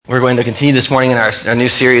We're going to continue this morning in our new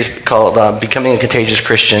series called Becoming a Contagious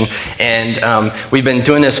Christian. And we've been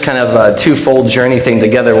doing this kind of twofold journey thing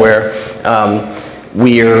together where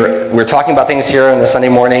we're talking about things here on the Sunday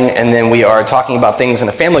morning, and then we are talking about things in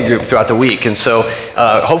a family group throughout the week. And so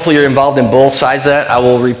hopefully you're involved in both sides of that. I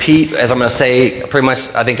will repeat, as I'm going to say pretty much,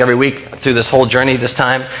 I think, every week through this whole journey this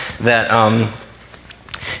time, that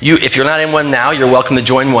if you're not in one now, you're welcome to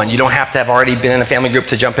join one. You don't have to have already been in a family group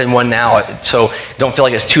to jump in one now, so don't feel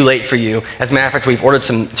like it's too late for you. As a matter of fact, we've ordered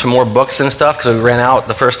some more books and stuff because we ran out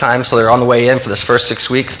the first time, so they're on the way in for this first 6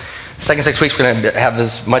 weeks. The second 6 weeks, we're going to have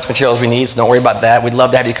as much material as we need, so don't worry about that. We'd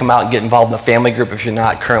love to have you come out and get involved in a family group if you're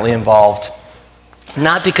not currently involved.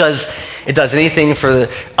 Not because it does anything for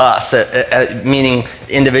us, meaning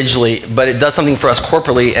individually, but it does something for us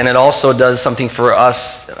corporately, and it also does something for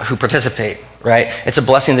us who participate. Right? It's a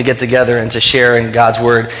blessing to get together and to share in God's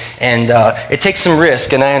Word. And it takes some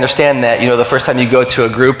risk, and I understand that. The first time you go to a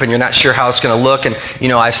group and you're not sure how it's going to look, and,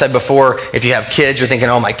 I've said before, if you have kids, you're thinking,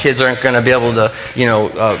 oh, my kids aren't going to be able to,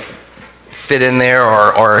 fit in there,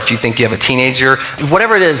 or if you think you have a teenager.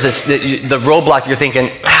 Whatever it is, the roadblock you're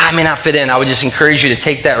thinking, I may not fit in, I would just encourage you to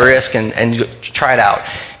take that risk and try it out,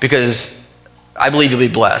 because I believe you'll be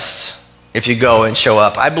blessed if you go and show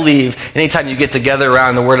up. I believe anytime you get together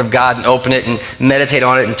around the Word of God and open it and meditate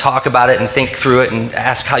on it and talk about it and think through it and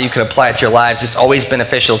ask how you can apply it to your lives, it's always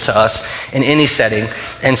beneficial to us in any setting.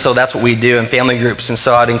 And so that's what we do in family groups. And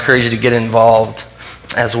so I'd encourage you to get involved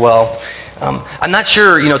as well. I'm not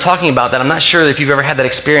sure, talking about that, I'm not sure if you've ever had that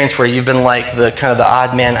experience where you've been like the kind of the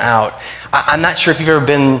odd man out. I'm not sure if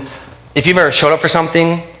you've ever showed up for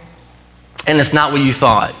something and it's not what you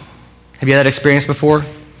thought. Have you had that experience before?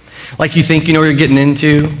 Like you think you know what you're getting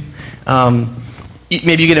into.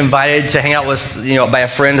 Maybe you get invited to hang out with, by a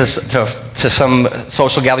friend to some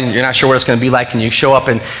social gathering that you're not sure what it's going to be like, and you show up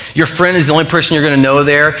and your friend is the only person you're going to know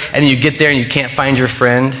there, and then you get there and you can't find your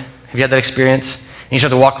friend. Have you had that experience? And you just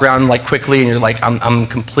have to walk around like quickly, and you're like, I'm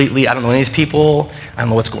completely, I don't know any of these people. I don't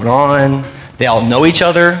know what's going on. They all know each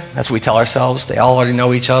other. That's what we tell ourselves. They all already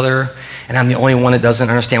know each other, and I'm the only one that doesn't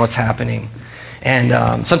understand what's happening.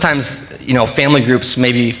 And sometimes, family groups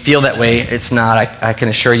maybe feel that way. It's not. I can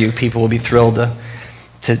assure you, people will be thrilled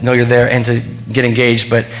to know you're there and to get engaged.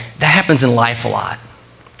 But that happens in life a lot,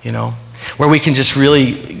 where we can just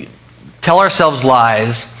really tell ourselves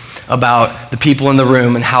lies about the people in the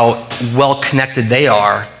room and how well connected they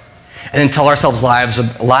are, and then tell ourselves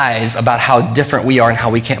lies about how different we are and how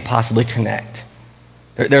we can't possibly connect.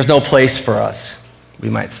 There's no place for us, we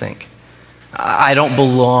might think. I don't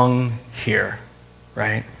belong here.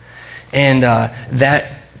 Right? And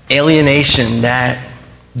that alienation, that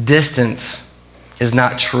distance is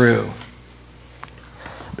not true.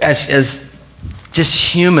 As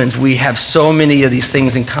just humans, we have so many of these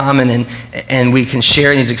things in common, and we can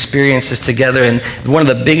share these experiences together. And one of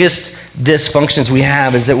the biggest dysfunctions we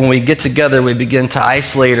have is that when we get together, we begin to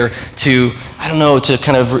isolate or to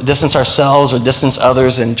kind of distance ourselves or distance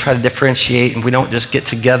others and try to differentiate, and we don't just get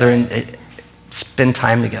together and spend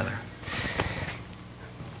time together.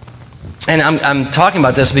 And I'm talking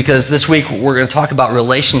about this because this week we're going to talk about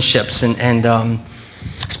relationships and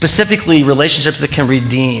specifically relationships that can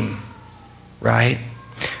redeem, right?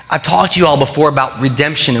 I've talked to you all before about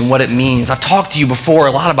redemption and what it means. I've talked to you before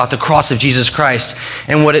a lot about the cross of Jesus Christ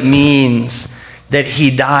and what it means that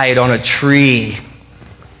he died on a tree,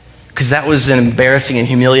 because that was an embarrassing and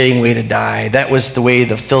humiliating way to die. That was the way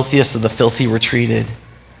the filthiest of the filthy were treated.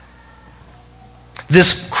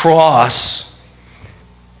 This cross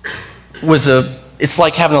it's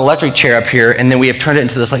like having an electric chair up here, and then we have turned it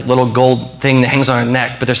into this like little gold thing that hangs on our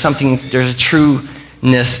neck. But there's a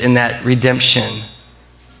trueness in that redemption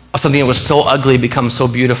of something that was so ugly becomes so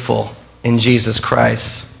beautiful in Jesus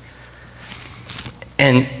Christ.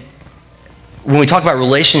 And when we talk about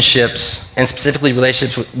relationships, and specifically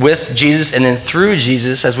relationships with Jesus and then through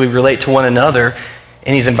Jesus as we relate to one another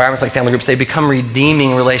in these environments like family groups, they become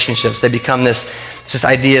redeeming relationships. They become this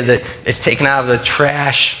idea that it's taken out of the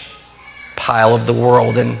trash pile of the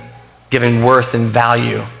world and given worth and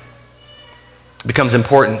value. It becomes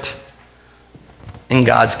important in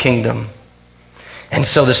God's kingdom. And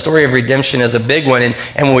so the story of redemption is a big one. And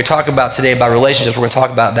when we talk about today about relationships, we're going to talk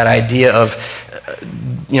about that idea of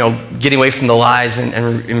getting away from the lies and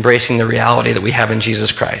embracing the reality that we have in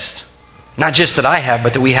Jesus Christ. Not just that I have,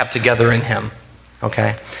 but that we have together in him.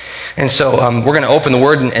 Okay? And so we're going to open the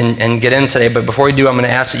Word and get in today. But before we do, I'm going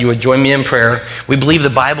to ask that you would join me in prayer. We believe the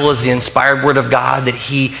Bible is the inspired Word of God, that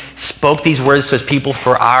he spoke these words to his people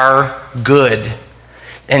for our good.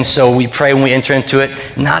 And so we pray when we enter into it,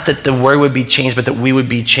 not that the Word would be changed, but that we would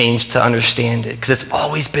be changed to understand it. Because it's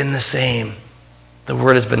always been the same. The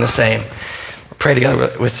word has been the same. Pray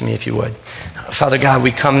together with me if you would. Father God, we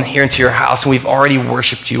come here into your house and we've already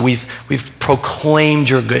worshiped you. We've proclaimed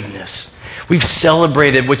your goodness. We've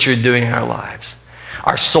celebrated what you're doing in our lives.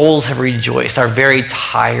 Our souls have rejoiced, our very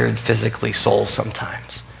tired physically souls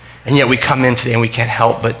sometimes. And yet we come in today and we can't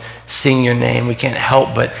help but sing your name. We can't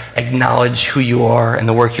help but acknowledge who you are and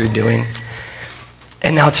the work you're doing.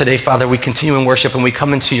 And now today, Father, we continue in worship and we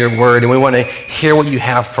come into your word and we want to hear what you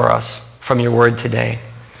have for us from your word today.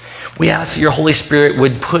 We ask that your Holy Spirit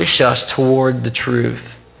would push us toward the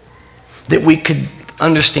truth, that we could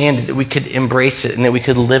understand it, that we could embrace it, and that we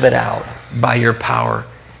could live it out by your power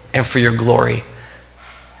and for your glory.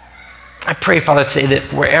 I pray, Father, today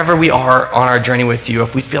that wherever we are on our journey with you,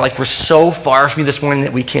 if we feel like we're so far from you this morning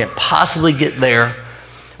that we can't possibly get there,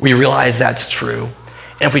 we realize that's true.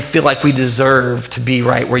 And if we feel like we deserve to be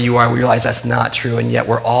right where you are, we realize that's not true, and yet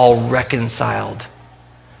we're all reconciled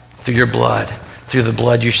through your blood, through the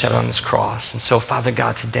blood you shed on this cross. And so, Father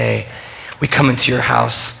God, today we come into your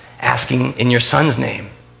house asking in your Son's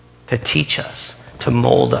name to teach us, to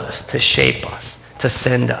mold us, to shape us, to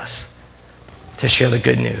send us, to share the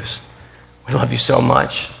good news. We love you so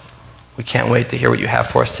much. We can't wait to hear what you have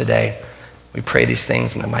for us today. We pray these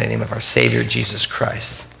things in the mighty name of our Savior, Jesus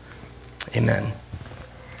Christ. Amen.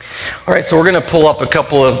 All right, so we're going to pull up a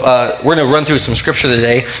couple of, we're going to run through some scripture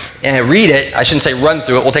today and read it. I shouldn't say run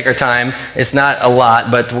through it.Ll take our time. It's not a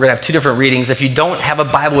lot, but we're going to have two different readings. If you don't have a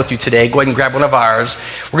Bible with you today, go ahead and grab one of ours.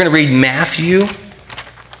 We're going to read Matthew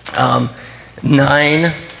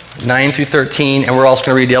 9 through 13, and we're also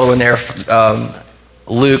going to read the other one there,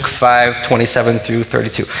 Luke 5, 27 through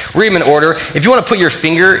 32. Read them in order. If you want to put your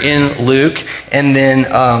finger in Luke and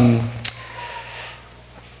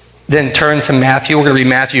then turn to Matthew. We're going to read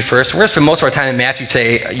Matthew first. We're going to spend most of our time in Matthew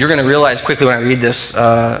today. You're going to realize quickly when I read this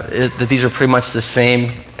that these are pretty much the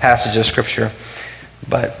same passage of Scripture.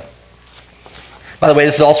 But, by the way,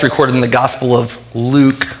 this is also recorded in the Gospel of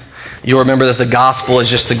Luke. You'll remember that the Gospel is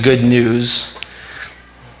just the good news.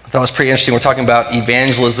 I thought it was pretty interesting. We're talking about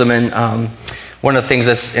evangelism, and one of the things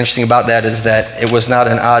that's interesting about that is that it was not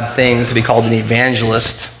an odd thing to be called an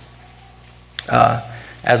evangelist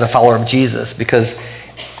as a follower of Jesus, because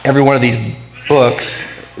every one of these books,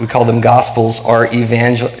 we call them Gospels, are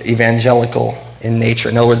evangelical in nature.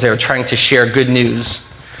 In other words, they're trying to share good news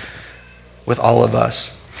with all of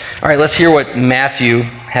us. All right, let's hear what Matthew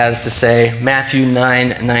has to say. Matthew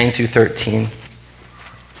 9 through 13.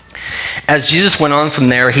 As Jesus went on from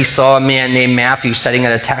there, he saw a man named Matthew sitting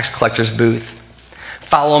at a tax collector's booth.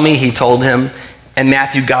 "Follow me," he told him, and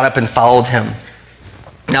Matthew got up and followed him.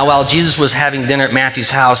 Now, while Jesus was having dinner at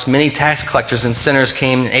Matthew's house, many tax collectors and sinners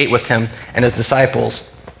came and ate with him and his disciples.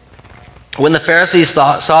 When the Pharisees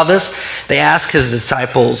saw this, they asked his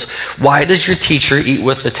disciples, "Why does your teacher eat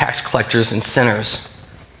with the tax collectors and sinners?"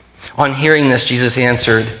 On hearing this, Jesus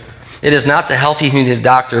answered, "It is not the healthy who need a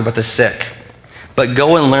doctor, but the sick. But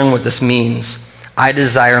go and learn what this means. I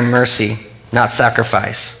desire mercy, not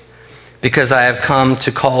sacrifice, because I have come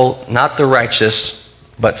to call not the righteous,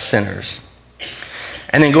 but sinners."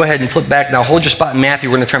 And then go ahead and flip back. Now hold your spot in Matthew.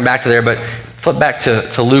 We're going to turn back to there, but flip back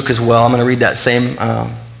to Luke as well. I'm going to read that same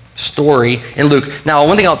story in Luke. Now,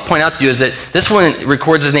 one thing I'll point out to you is that this one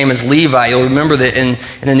records his name as Levi. You'll remember that in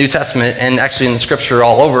the New Testament, and actually in the Scripture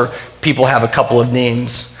all over, people have a couple of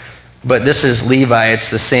names. But this is Levi. It's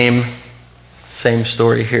the same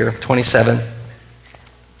story here, 27.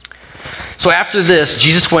 So after this,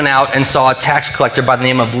 Jesus went out and saw a tax collector by the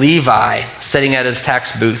name of Levi sitting at his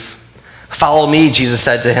tax booth. "Follow me," Jesus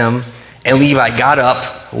said to him. And Levi got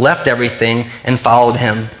up, left everything, and followed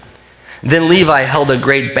him. Then Levi held a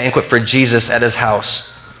great banquet for Jesus at his house,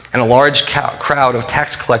 and a large crowd of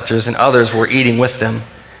tax collectors and others were eating with them.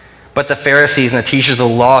 But the Pharisees and the teachers of the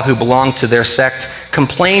law who belonged to their sect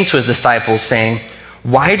complained to his disciples, saying,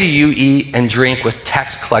 "Why do you eat and drink with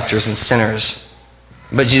tax collectors and sinners?"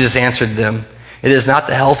 But Jesus answered them, "It is not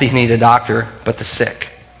the healthy who need a doctor, but the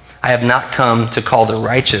sick. I have not come to call the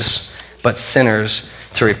righteous, but sinners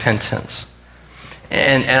to repentance."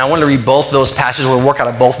 And I want to read both of those passages. We'll work out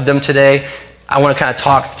of both of them today. I want to kind of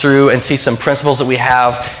talk through and see some principles that we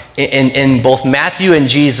have in both Matthew and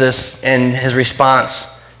Jesus and his response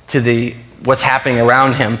to what's happening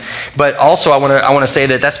around him. But also I want to say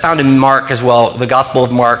that that's found in Mark as well, the Gospel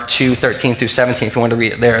of Mark 2, 13 through 17, if you want to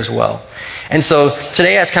read it there as well. And so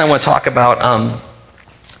today I just kind of want to talk about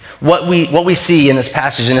what we see in this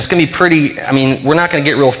passage, and it's going to be pretty, we're not going to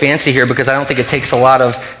get real fancy here because I don't think it takes a lot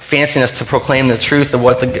of fanciness to proclaim the truth of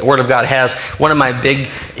what the Word of God has. One of my big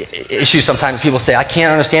issues sometimes, people say, I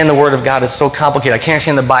can't understand the Word of God, it's so complicated, I can't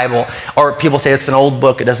understand the Bible, or people say it's an old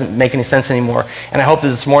book, it doesn't make any sense anymore. And I hope that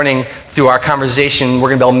this morning, through our conversation, we're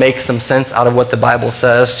going to be able to make some sense out of what the Bible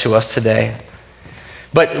says to us today.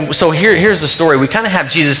 But so here's the story. We kind of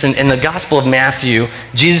have Jesus in the Gospel of Matthew.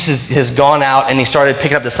 Jesus has gone out and he started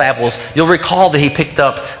picking up disciples. You'll recall that he picked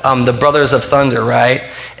up the brothers of thunder, right?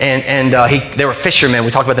 And they were fishermen.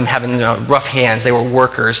 We talked about them having rough hands. They were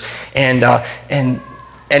workers.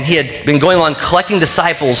 And he had been going along collecting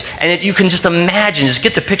disciples, and you can just imagine, just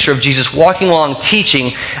get the picture of Jesus walking along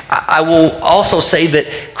teaching. I will also say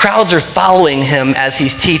that crowds are following him as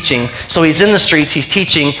he's teaching. So he's in the streets, he's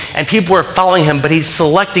teaching, and people are following him, but he's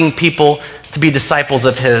selecting people to be disciples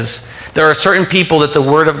of his. There are certain people that the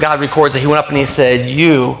Word of God records that he went up and he said,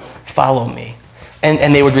 you follow me.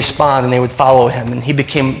 And they would respond and they would follow him. And they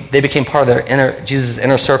became part of Jesus'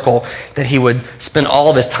 inner circle that he would spend all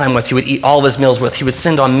of his time with. He would eat all of his meals with. He would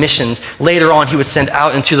send on missions. Later on, he would send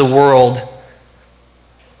out into the world,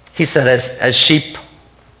 he said, as sheep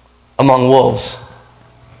among wolves.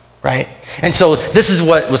 Right? And so this is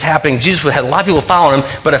what was happening. Jesus had a lot of people following him,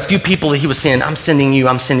 but a few people that he was saying, I'm sending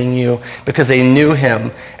you, because they knew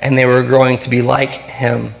him and they were growing to be like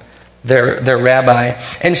him. Their rabbi.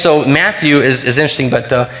 And so Matthew is interesting, but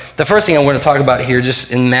the first thing I want to talk about here,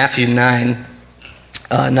 just in Matthew 9,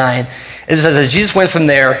 it says, as Jesus went from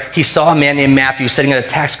there, he saw a man named Matthew sitting at a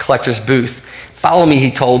tax collector's booth. Follow me, he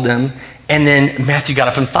told them. And then Matthew got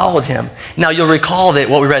up and followed him. Now you'll recall that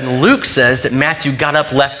what we read in Luke says that Matthew got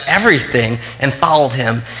up, left everything, and followed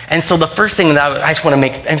him. And so the first thing that I just want to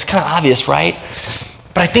make, and it's kind of obvious, right?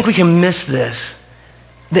 But I think we can miss this,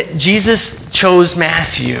 that Jesus chose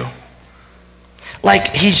Matthew. Like,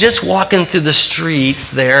 he's just walking through the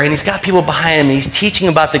streets there, and he's got people behind him, and he's teaching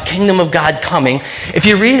about the kingdom of God coming. If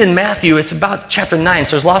you read in Matthew, it's about chapter 9,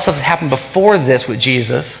 so there's a lot of stuff that happened before this with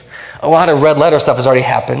Jesus. A lot of red letter stuff has already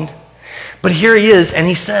happened. But here he is, and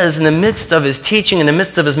he says, in the midst of his teaching, in the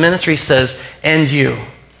midst of his ministry, he says, and you,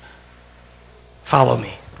 follow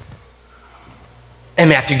me. And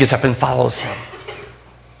Matthew gets up and follows him.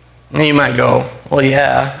 And you might go, well,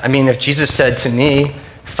 yeah, if Jesus said to me,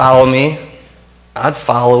 follow me, I'd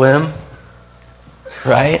follow him,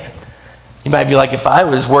 right? You might be like, if I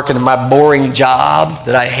was working in my boring job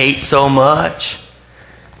that I hate so much,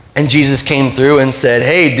 and Jesus came through and said,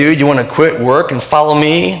 hey, dude, you want to quit work and follow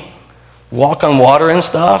me? Walk on water and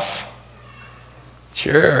stuff?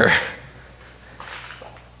 Sure.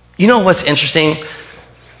 You know what's interesting?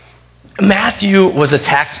 Matthew was a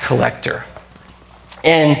tax collector.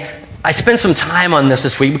 And I spent some time on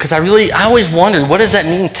this week because I always wondered, what does that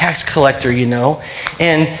mean, tax collector,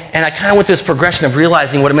 And I kind of went through this progression of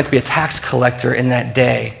realizing what it meant to be a tax collector in that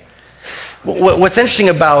day. What's interesting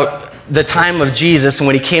about the time of Jesus and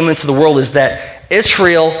when he came into the world is that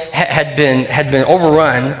Israel had been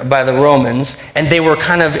overrun by the Romans, and they were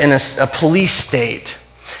kind of in a police state.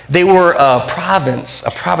 They were a province,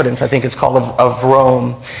 I think it's called, of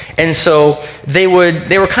Rome. And so they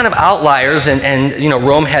were kind of outliers, and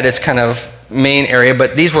Rome had its kind of main area,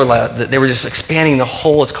 but they were just expanding the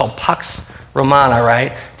whole, it's called Pax Romana,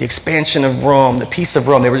 right? The expansion of Rome, the peace of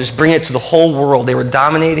Rome. They were just bringing it to the whole world. They were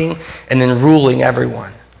dominating and then ruling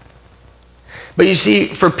everyone. But you see,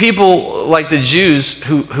 for people like the Jews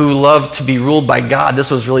who love to be ruled by God,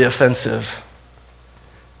 this was really offensive.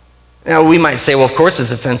 Now, we might say, well, of course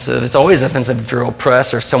it's offensive. It's always offensive if you're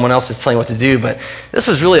oppressed or someone else is telling you what to do, but this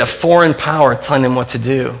was really a foreign power telling them what to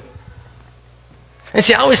do. And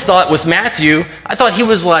see, I always thought with Matthew, I thought he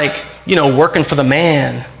was like, working for the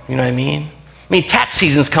man. You know what I mean? Tax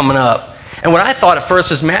season's coming up. And what I thought at first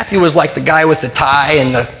was Matthew was like the guy with the tie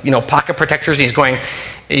and the, pocket protectors. He's going,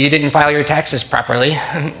 you didn't file your taxes properly,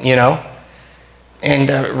 And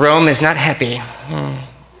Rome is not happy.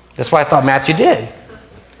 That's what I thought Matthew did.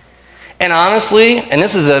 And honestly, and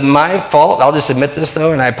this is my fault, I'll just admit this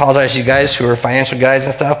though, and I apologize to you guys who are financial guys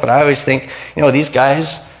and stuff, but I always think, these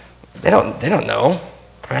guys, they don't know,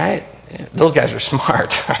 right? Those guys are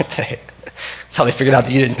smart, aren't they? That's how they figured out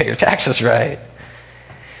that you didn't pay your taxes right.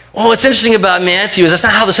 Well, what's interesting about Matthew is that's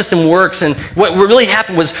not how the system works, and what really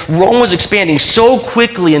happened was Rome was expanding so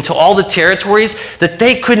quickly into all the territories that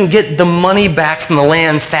they couldn't get the money back from the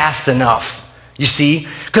land fast enough, you see?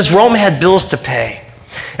 Because Rome had bills to pay.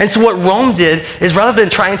 And so what Rome did is rather than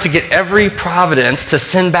trying to get every province to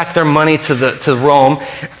send back their money to Rome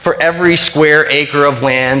for every square acre of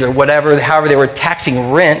land or whatever, however they were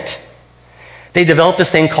taxing rent, they developed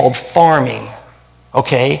this thing called farming.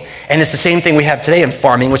 Okay? And it's the same thing we have today in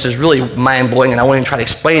farming, which is really mind-blowing, and I won't even try to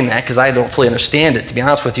explain that because I don't fully understand it, to be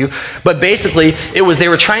honest with you. But basically, they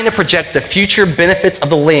were trying to project the future benefits of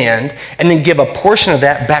the land and then give a portion of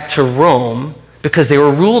that back to Rome because they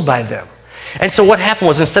were ruled by them. And so what happened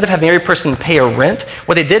was, instead of having every person pay a rent,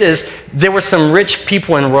 what they did is there were some rich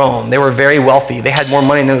people in Rome. They were very wealthy. They had more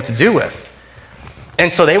money than they knew what to do with.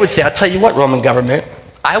 And so they would say, I'll tell you what, Roman government,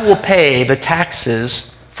 I will pay the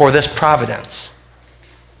taxes for this providence.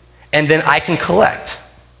 And then I can collect.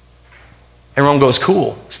 And Rome goes,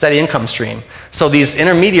 cool, steady income stream. So these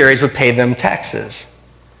intermediaries would pay them taxes.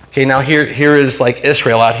 Okay, now here is like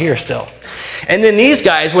Israel out here still. And then these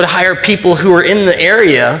guys would hire people who were in the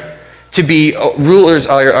area to be rulers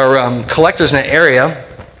or collectors in that area.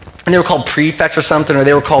 And they were called prefects or something, or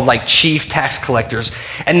they were called like chief tax collectors.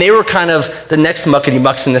 And they were kind of the next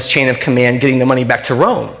muckety-mucks in this chain of command getting the money back to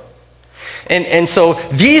Rome. And so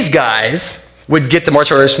these guys would get the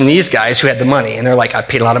march orders from these guys who had the money. And they're like, I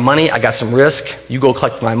paid a lot of money, I got some risk, you go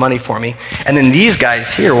collect my money for me. And then these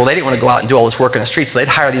guys here, well, they didn't want to go out and do all this work in the streets, so they'd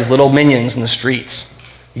hire these little minions in the streets.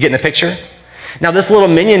 You getting the picture? Now this little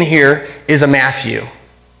minion here is a Matthew.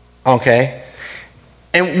 Okay?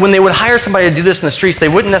 And when they would hire somebody to do this in the streets, they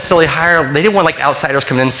wouldn't necessarily they didn't want like outsiders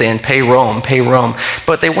coming in saying, pay Rome.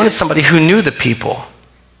 But they wanted somebody who knew the people.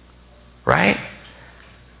 Right?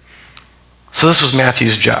 So this was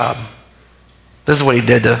Matthew's job. This is what he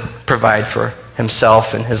did to provide for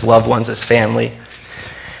himself and his loved ones, his family.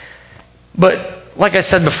 But like I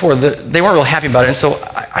said before, they weren't real happy about it. And so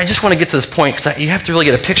I just want to get to this point because you have to really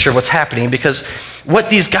get a picture of what's happening, because what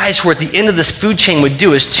these guys who were at the end of this food chain would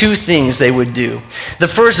do is two things they would do. The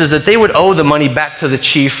first is that they would owe the money back to the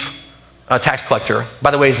chief tax collector.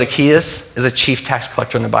 By the way, Zacchaeus is a chief tax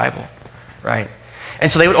collector in the Bible, right?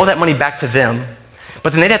 And so they would owe that money back to them,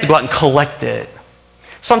 but then they'd have to go out and collect it.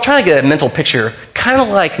 So I'm trying to get a mental picture, kind of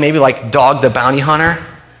like maybe like Dog the Bounty Hunter,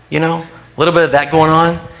 you know, a little bit of that going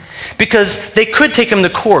on. Because they could take him to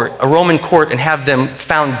court, a Roman court, and have them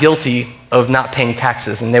found guilty of not paying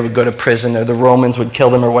taxes, and they would go to prison, or the Romans would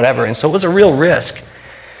kill them or whatever. And so it was a real risk.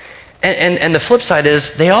 And the flip side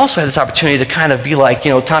is they also had this opportunity to kind of be like,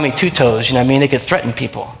 you know, Tommy Two Toes, you know what I mean? They could threaten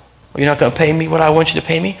people. Well, you're not going to pay me what I want you to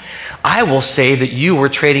pay me? I will say that you were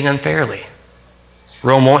trading unfairly.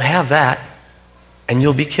 Rome won't have that, and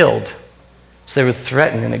you'll be killed. So they would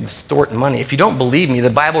threaten and extort money. If you don't believe me, the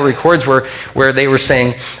Bible records where they were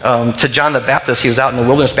saying to John the Baptist, he was out in the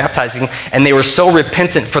wilderness baptizing, and they were so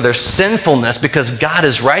repentant for their sinfulness because God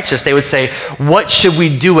is righteous, they would say, what should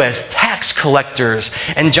we do as tax collectors?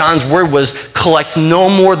 And John's word was, collect no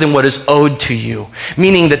more than what is owed to you.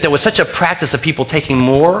 Meaning that there was such a practice of people taking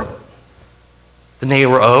more than they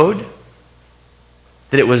were owed,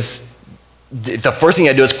 that it was, the first thing you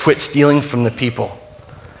had to do is quit stealing from the people.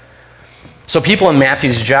 So people in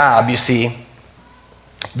Matthew's job, you see,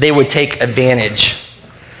 they would take advantage.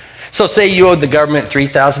 So say you owed the government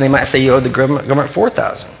 $3,000, they might say you owed the government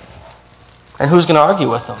 $4,000. And who's going to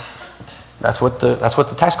argue with them? That's what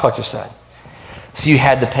the tax collector said. So you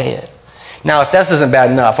had to pay it. Now, if this isn't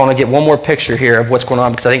bad enough, I want to get one more picture here of what's going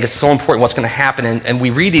on, because I think it's so important what's going to happen. And we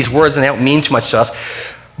read these words and they don't mean too much to us.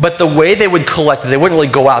 But the way they would collect is they wouldn't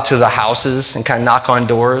really go out to the houses and kind of knock on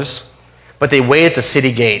doors, but they wait at the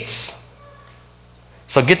city gates.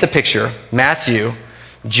 So get the picture. Matthew,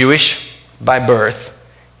 Jewish by birth,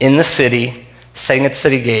 in the city, sitting at the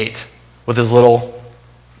city gate with his little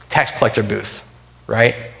tax collector booth,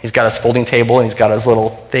 right? He's got his folding table and he's got his little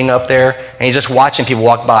thing up there, and he's just watching people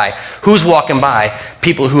walk by. Who's walking by?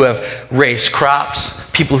 People who have raised crops,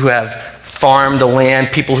 people who have farmed the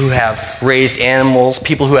land, people who have raised animals,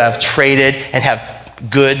 people who have traded and have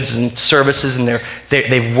goods and services, and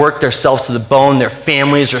they've worked themselves to the bone. Their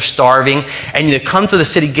families are starving, and they come to the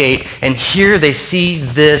city gate, and here they see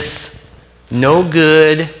this no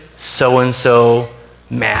good so-and-so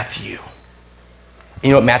Matthew. You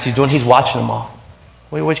know what Matthew's doing? He's watching them all.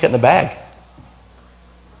 What you got in the bag?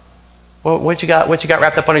 What you got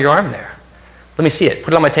wrapped up under your arm there? Let me see it.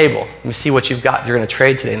 Put it on my table. Let me see what you've got you're going to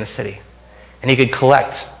trade today in the city. And he could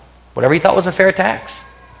collect whatever he thought was a fair tax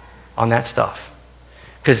on that stuff.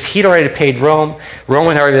 Because he'd already paid Rome. Rome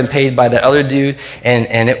had already been paid by that other dude.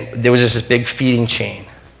 And there was just this big feeding chain.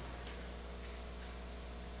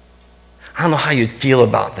 I don't know how you'd feel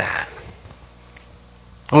about that.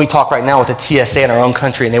 And we talk right now with the TSA in our own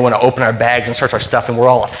country, and they want to open our bags and search our stuff, and we're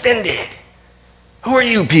all offended. Who are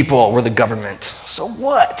you people? We're the government. So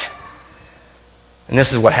what? And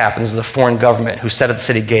this is what happens. This is a foreign government who sat at the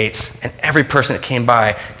city gates, and every person that came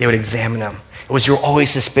by, they would examine them. It was, you're always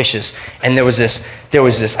suspicious. And there was this,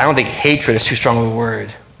 I don't think hatred is too strong of a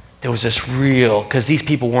word. There was this real, because these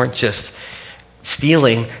people weren't just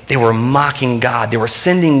stealing, they were mocking God. They were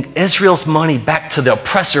sending Israel's money back to the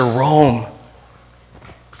oppressor, Rome.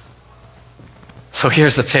 So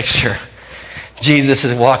here's the picture. Jesus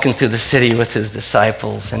is walking through the city with his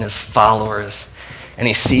disciples and his followers, and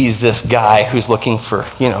he sees this guy who's looking for,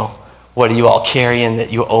 what are you all carrying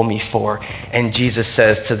that you owe me for? And Jesus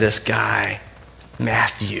says to this guy,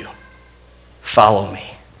 Matthew, follow me.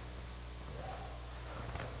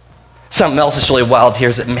 Something else that's really wild here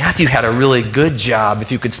is that Matthew had a really good job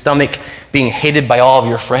if you could stomach being hated by all of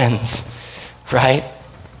your friends, right?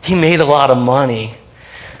 He made a lot of money.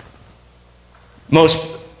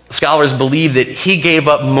 Most scholars believe that he gave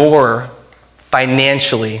up more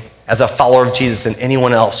financially as a follower of Jesus than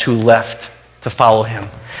anyone else who left to follow him.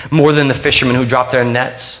 More than the fishermen who dropped their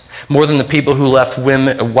nets. More than the people who left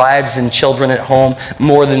women, wives and children at home.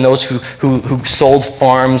 More than those who sold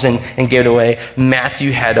farms and gave it away.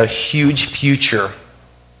 Matthew had a huge future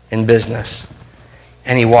in business.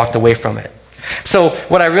 And he walked away from it. So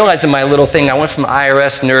what I realized in my little thing, I went from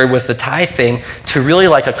IRS nerd with the tithe thing to really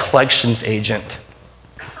like a collections agent.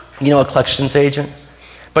 You know a collections agent?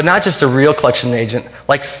 But not just a real collection agent,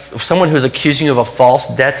 like someone who's accusing you of a false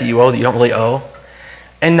debt that you owe that you don't really owe.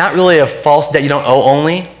 And not really a false debt you don't owe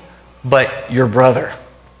only, but your brother.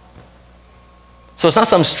 So it's not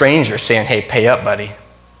some stranger saying, hey, pay up, buddy.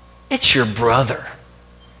 It's your brother.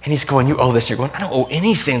 And he's going, you owe this. You're going, I don't owe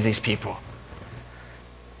anything to these people.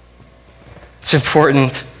 It's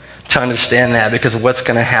important to understand that because of what's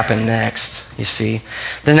going to happen next, you see.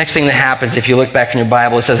 The next thing that happens, if you look back in your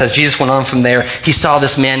Bible, it says, as Jesus went on from there, he saw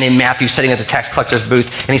this man named Matthew sitting at the tax collector's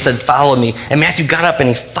booth, and he said, follow me. And Matthew got up and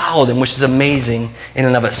he followed him, which is amazing in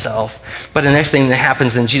and of itself. But the next thing that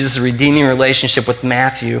happens in Jesus' redeeming relationship with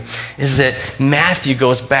Matthew is that Matthew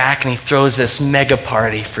goes back and he throws this mega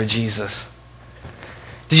party for Jesus.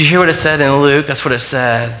 Did you hear what it said in Luke? That's what it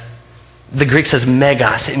said. The Greek says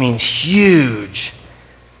megas. It means huge.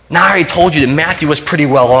 Now I already told you that Matthew was pretty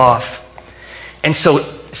well off. And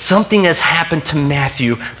so something has happened to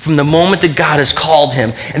Matthew from the moment that God has called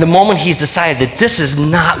him and the moment he's decided that this is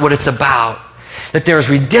not what it's about. That there is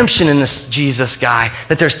redemption in this Jesus guy.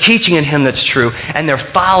 That there's teaching in him that's true. And they're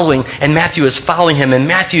following, and Matthew is following him. And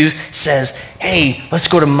Matthew says, hey, let's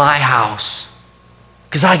go to my house.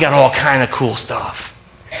 Because I got all kind of cool stuff.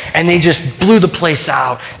 And they just blew the place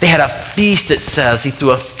out. They had a feast, it says. He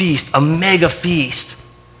threw a feast, a mega feast.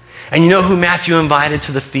 And you know who Matthew invited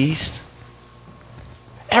to the feast?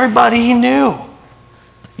 Everybody he knew.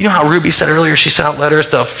 You know how Ruby said earlier she sent out letters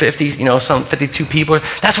to 52 people?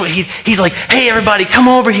 That's what he's like, hey, everybody, come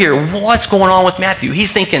over here. What's going on with Matthew?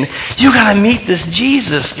 He's thinking, you got to meet this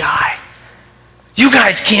Jesus guy. You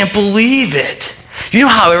guys can't believe it. You know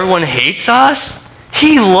how everyone hates us?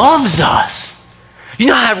 He loves us. You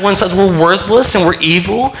know how everyone says we're worthless and we're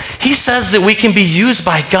evil? He says that we can be used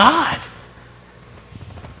by God.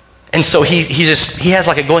 And so he has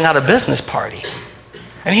like a going out of business party.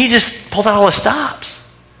 And he just pulls out all the stops.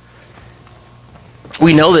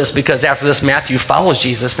 We know this because after this, Matthew follows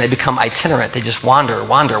Jesus and they become itinerant. They just wander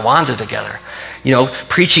together.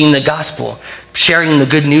 Preaching the gospel, sharing the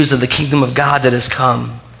good news of the kingdom of God that has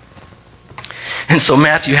come. And so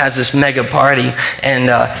Matthew has this mega party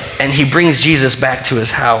and he brings Jesus back to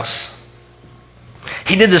his house.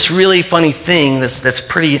 He did this really funny thing that's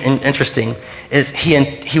pretty interesting. Is he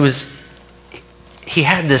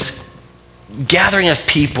had this gathering of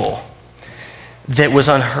people that was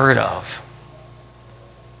unheard of.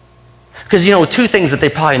 Because, two things that they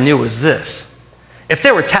probably knew was this. If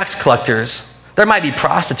there were tax collectors, there might be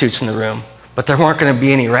prostitutes in the room, but there weren't going to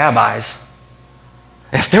be any rabbis.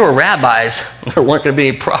 If there were rabbis, there weren't going to be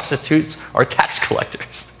any prostitutes or tax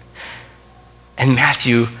collectors. And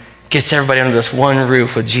Matthew gets everybody under this one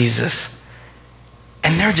roof with Jesus.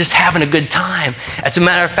 And they're just having a good time. As a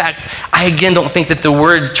matter of fact, I again don't think that the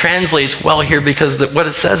word translates well here because what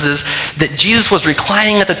it says is that Jesus was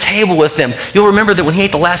reclining at the table with them. You'll remember that when he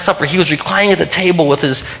ate the Last Supper, he was reclining at the table with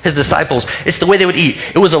his disciples. It's the way they would eat.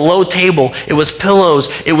 It was a low table. It was pillows.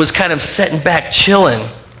 It was kind of sitting back, chilling,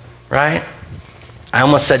 right? I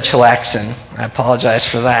almost said chillaxing. I apologize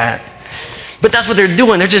for that. But that's what they're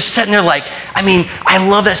doing. They're just sitting there like, I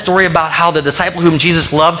love that story about how the disciple whom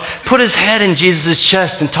Jesus loved put his head in Jesus'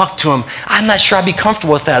 chest and talked to him. I'm not sure I'd be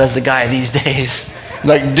comfortable with that as a guy these days.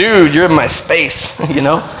 Like, dude, you're in my space,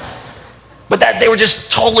 But that they were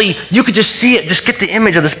just totally, you could just see it, just get the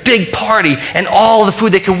image of this big party and all the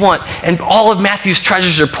food they could want. And all of Matthew's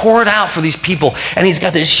treasures are poured out for these people. And he's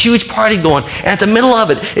got this huge party going. And at the middle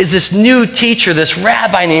of it is this new teacher, this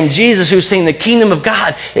rabbi named Jesus, who's saying the kingdom of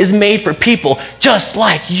God is made for people just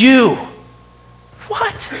like you.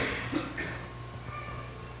 What?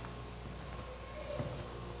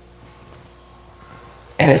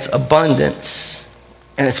 and it's abundance,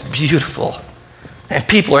 and it's beautiful, and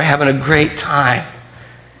people are having a great time.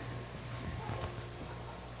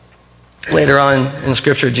 Later on in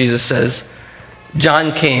Scripture, Jesus says,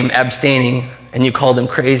 John came abstaining, and you called him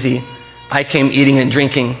crazy. I came eating and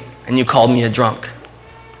drinking, and you called me a drunk.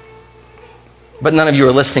 But none of you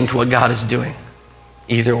are listening to what God is doing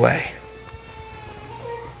either way.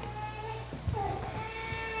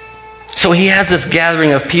 So he has this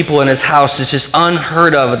gathering of people in his house. It's just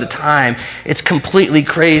unheard of at the time. It's completely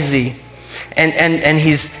crazy. And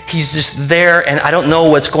he's just there, and I don't know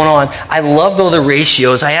what's going on. I love, though, the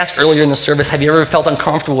ratios. I asked earlier in the service, have you ever felt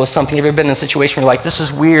uncomfortable with something? Have you ever been in a situation where you're like, this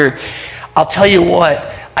is weird? I'll tell you what.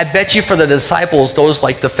 I bet you for the disciples, those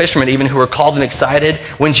like the fishermen even who were called and excited,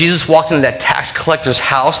 when Jesus walked into that tax collector's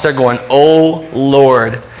house, they're going, oh,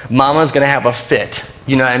 Lord, Mama's going to have a fit.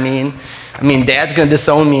 You know what I mean? Dad's going to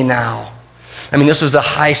disown me now. This was the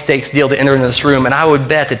high-stakes deal to enter into this room, and I would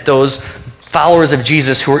bet that those followers of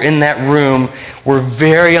Jesus who were in that room were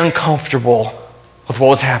very uncomfortable with what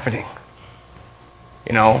was happening.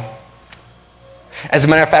 As a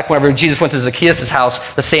matter of fact, whenever Jesus went to Zacchaeus' house,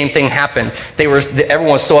 the same thing happened.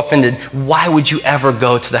 Everyone was so offended. Why would you ever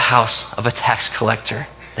go to the house of a tax collector?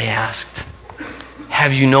 They asked.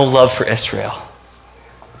 Have you no love for Israel?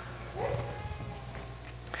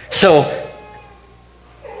 So,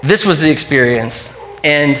 this was the experience.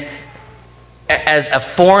 And as a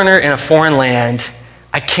foreigner in a foreign land,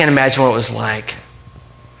 I can't imagine what it was like.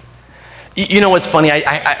 You know what's funny?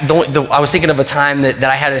 I was thinking of a time that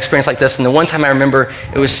I had an experience like this, and the one time I remember,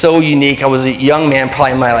 it was so unique. I was a young man,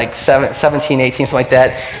 probably in my 17, 18, something like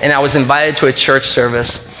that, and I was invited to a church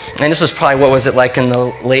service. And this was probably, in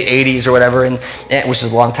the late 80s or whatever, which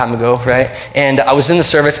is a long time ago, right? And I was in the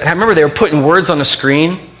service, and I remember they were putting words on the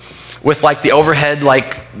screen with the overhead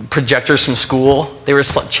projectors from school. They were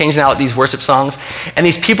changing out these worship songs. And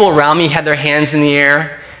these people around me had their hands in the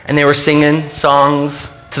air, and they were singing songs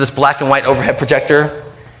to this black and white overhead projector.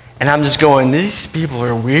 And I'm just going, these people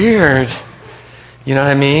are weird. You know what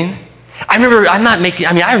I mean? I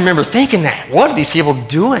remember thinking that. What are these people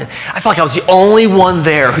doing? I felt like I was the only one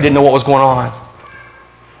there who didn't know what was going on.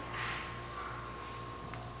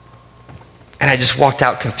 And I just walked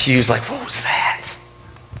out confused, what was that?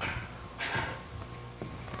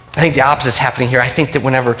 I think the opposite is happening here. I think that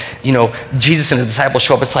whenever, Jesus and his disciples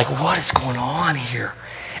show up, it's what is going on here?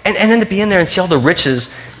 And then to be in there and see all the riches,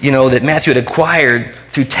 that Matthew had acquired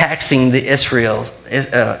through taxing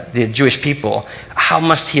the Jewish people, how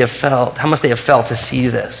must they have felt to see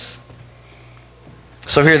this?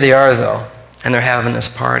 So here they are, though, and they're having this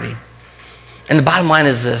party. And the bottom line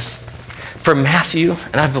is this. For Matthew,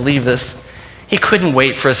 and I believe this, he couldn't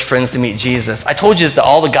wait for his friends to meet Jesus. I told you that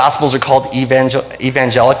all the Gospels are called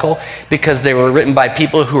evangelical because they were written by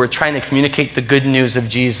people who were trying to communicate the good news of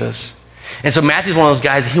Jesus. And so Matthew's one of those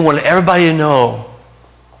guys, he wanted everybody to know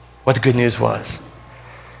what the good news was.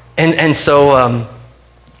 And so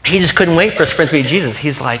he just couldn't wait for his friends to meet Jesus.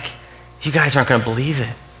 He's like, you guys aren't going to believe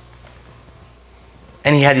it.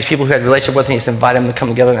 And he had these people who had a relationship with him. He used to invite them to come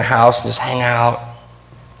together in the house and just hang out,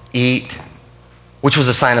 eat, which was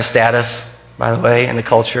a sign of status, by the way, in the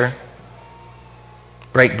culture.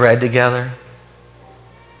 Break bread together.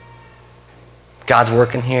 God's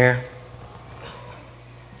working here.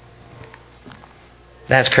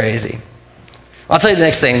 That's crazy. I'll tell you the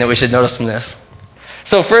next thing that we should notice from this.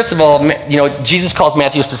 So first of all, Jesus calls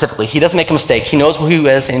Matthew specifically. He doesn't make a mistake. He knows who he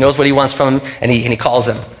is, and he knows what he wants from him, and he calls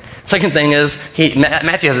him. Second thing is,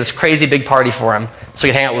 Matthew has this crazy big party for him, so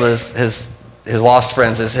he can hang out with his lost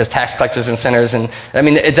friends, his tax collectors and sinners. And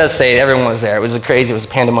it does say everyone was there. It was it was a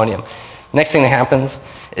pandemonium. Next thing that happens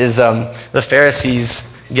is the Pharisees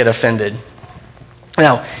get offended.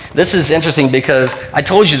 Now, this is interesting because I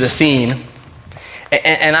told you the scene,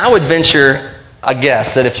 and I would venture a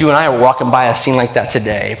guess that if you and I were walking by a scene like that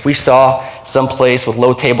today, if we saw some place with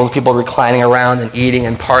low tables, people reclining around and eating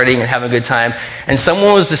and partying and having a good time, and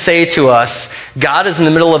someone was to say to us, God is in the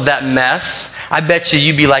middle of that mess, I bet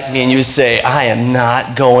you'd be like me and you'd say, I am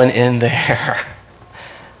not going in there.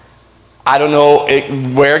 I don't know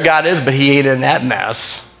where God is, but he ain't in that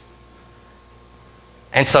mess.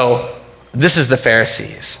 And so, this is the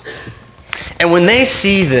Pharisees. And when they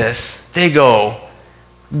see this, they go,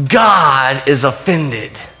 God is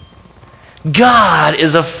offended. God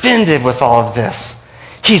is offended with all of this.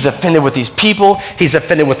 He's offended with these people. He's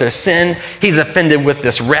offended with their sin. He's offended with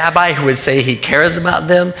this rabbi who would say he cares about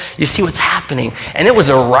them. You see what's happening. And it was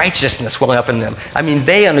a righteousness welling up in them.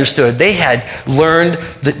 They understood. They had learned,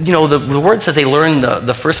 the word says they learned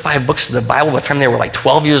the first 5 books of the Bible by the time they were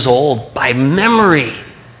 12 years old by memory.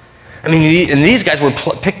 I mean, and these guys were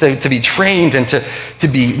picked to be trained and to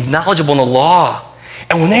be knowledgeable in the law.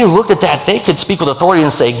 And when they looked at that, they could speak with authority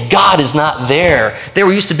and say, God is not there. They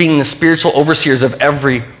were used to being the spiritual overseers of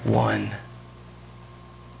everyone.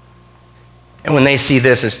 And when they see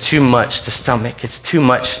this, it's too much to stomach. It's too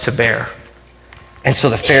much to bear. And so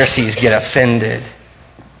the Pharisees get offended.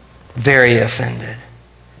 Very offended.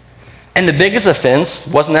 And the biggest offense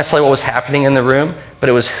wasn't necessarily what was happening in the room, but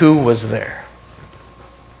it was who was there.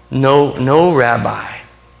 No rabbi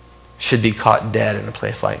should be caught dead in a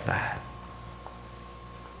place like that.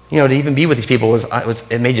 You know, to even be with these people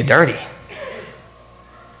it made you dirty.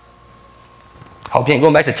 Hope you ain't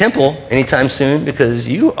going back to temple anytime soon because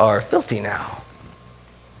you are filthy now.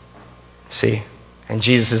 See? And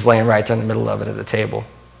Jesus is laying right there in the middle of it at the table,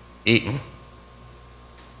 eating.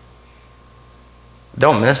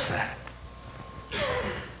 Don't miss that.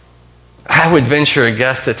 I would venture a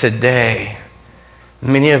guess that today,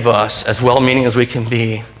 many of us, as well-meaning as we can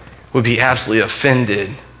be, would be absolutely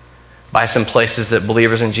offended by some places that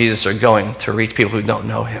believers in Jesus are going to reach people who don't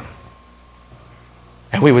know him.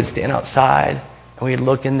 And we would stand outside, and we'd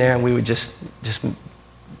look in there, and we would just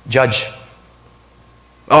judge.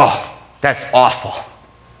 Oh, that's awful.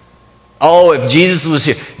 Oh, if Jesus was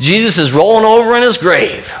here. Jesus is rolling over in his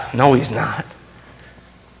grave. No, he's not.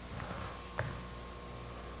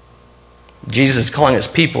 Jesus is calling his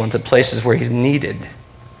people into places where he's needed.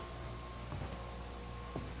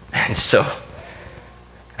 And so,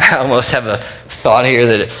 I almost have a thought here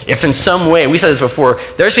that if in some way, we said this before,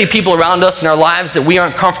 there's going to be people around us in our lives that we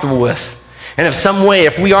aren't comfortable with. And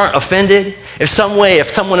if we aren't offended, if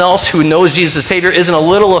someone else who knows Jesus as Savior isn't a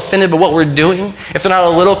little offended by what we're doing, if they're not a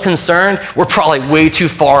little concerned, we're probably way too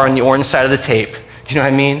far on the orange side of the tape. You know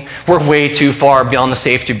what I mean? We're way too far beyond the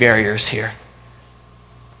safety barriers here.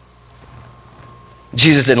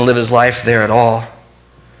 Jesus didn't live his life there at all.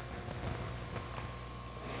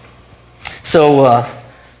 So,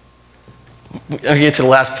 I'll get to the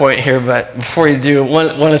last point here, but before you do, one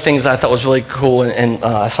of the things I thought was really cool, and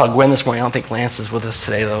I saw Gwen this morning. I don't think Lance is with us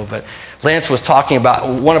today, though, but Lance was talking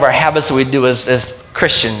about one of our habits that we do as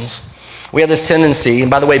Christians. We have this tendency, and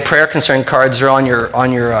by the way, prayer concern cards are on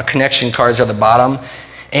your connection cards at the bottom.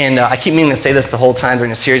 And I keep meaning to say this the whole time during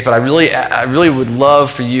the series, but I really would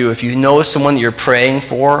love for you, if you know someone that you're praying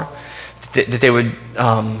for, that they would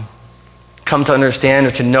come to understand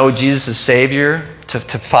or to know Jesus as Savior, to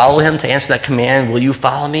follow him, to answer that command, will you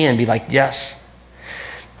follow me? And be like, yes.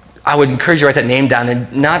 I would encourage you to write that name down,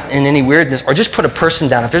 and not in any weirdness, or just put a person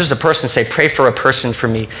down. If there's just a person, say, pray for a person for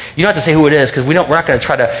me. You don't have to say who it is, because we're not going to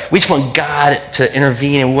try to, we just want God to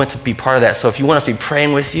intervene, and we want to be part of that. So if you want us to be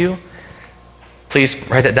praying with you, please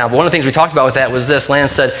write that down. But one of the things we talked about with that was this.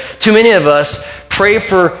 Lance said, too many of us pray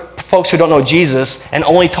for folks who don't know Jesus and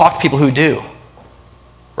only talk to people who do.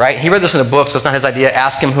 Right? He read this in a book, so it's not his idea.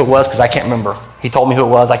 Ask him who it was, because I can't remember. He told me who it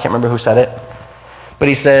was. I can't remember who said it. But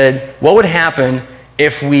he said, what would happen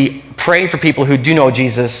if we prayed for people who do know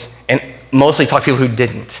Jesus and mostly talk to people who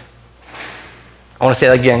didn't? I want to say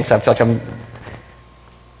that again, because I feel like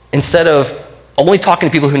instead of only talking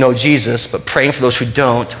to people who know Jesus, but praying for those who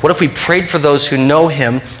don't, what if we prayed for those who know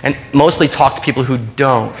him and mostly talk to people who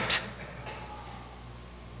don't?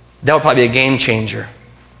 That would probably be a game changer.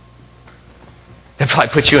 That would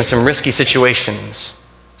probably put you in some risky situations,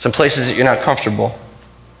 some places that you're not comfortable.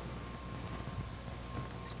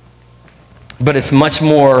 But it's much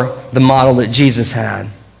more the model that Jesus had.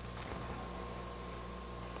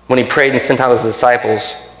 When he prayed and sent out his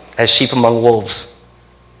disciples as sheep among wolves,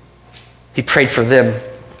 he prayed for them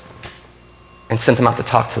and sent them out to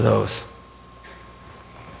talk to those.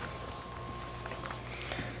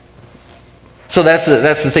 So that's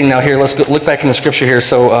the thing now here. Let's look back in the scripture here.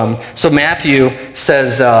 So Matthew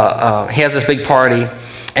says he has this big party.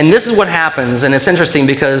 And this is what happens, and it's interesting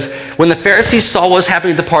because when the Pharisees saw what was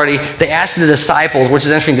happening at the party, they asked the disciples, which is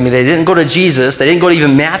interesting to me. They didn't go to Jesus. They didn't go to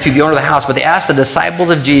even Matthew, the owner of the house, but they asked the disciples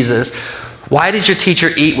of Jesus, why did your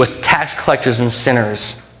teacher eat with tax collectors and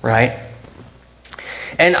sinners, right?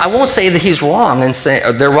 And I won't say that he's wrong in saying,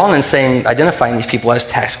 or they're wrong in saying, identifying these people as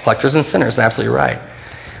tax collectors and sinners. They're absolutely right.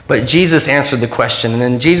 But Jesus answered the question, and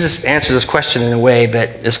then Jesus answers this question in a way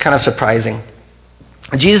that is kind of surprising.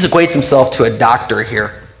 Jesus equates himself to a doctor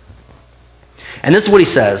here. And this is what he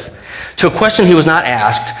says. To a question he was not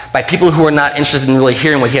asked by people who were not interested in really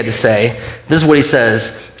hearing what he had to say, this is what he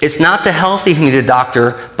says. It's not the healthy who need a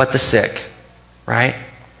doctor, but the sick. Right?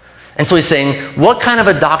 And so he's saying, what kind of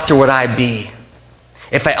a doctor would I be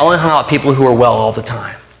if I only hung out with people who are well all the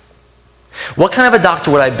time? What kind of a doctor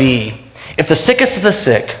would I be if the sickest of the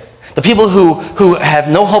sick, the people who have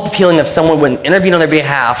no hope of healing if someone would intervene on their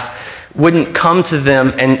behalf, wouldn't come to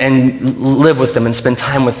them and live with them and spend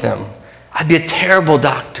time with them. I'd be a terrible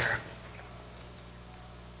doctor.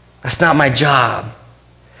 That's not my job.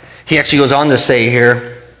 He actually goes on to say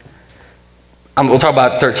here, we'll talk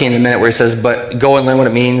about 13 in a minute, where he says, but go and learn what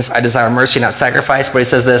it means. I desire mercy, not sacrifice. But he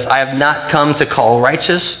says this, I have not come to call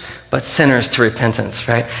righteous, but sinners to repentance,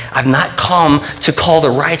 right? I've not come to call the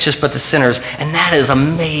righteous, but the sinners. And that is an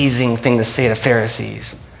amazing thing to say to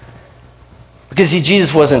Pharisees. Because see,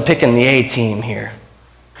 Jesus wasn't picking the A team here.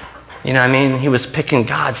 You know what I mean? He was picking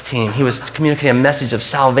God's team. He was communicating a message of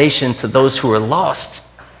salvation to those who were lost,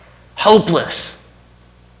 hopeless,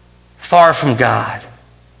 far from God.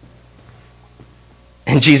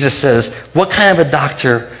 And Jesus says, what kind of a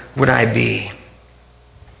doctor would I be?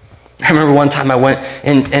 I remember one time I went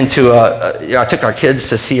I took our kids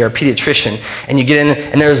to see our pediatrician, and you get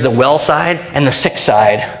in, and there's the well side and the sick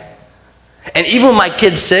side. And even when my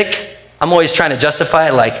kid's sick, I'm always trying to justify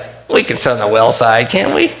it, like, we can sit on the well side,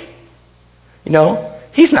 can't we? You know,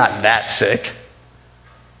 he's not that sick.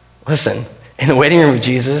 Listen, in the waiting room of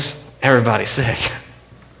Jesus, everybody's sick.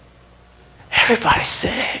 Everybody's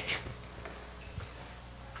sick.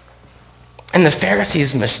 And the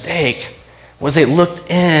Pharisees' mistake was they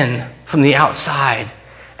looked in from the outside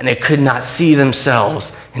and they could not see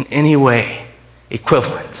themselves in any way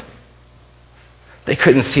equivalent. They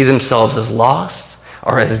couldn't see themselves as lost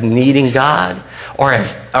or as needing God or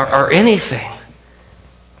anything.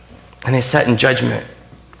 And they sat in judgment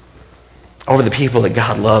over the people that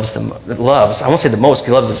God loves. I won't say the most,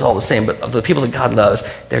 he loves us all the same, but of the people that God loves,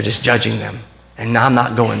 they're just judging them. And now I'm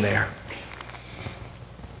not going there.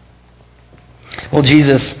 Well,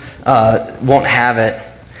 Jesus won't have it.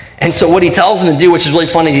 And so what he tells them to do, which is really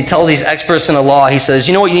funny, is he tells these experts in the law, he says,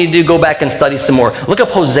 you know what you need to do? Go back and study some more. Look up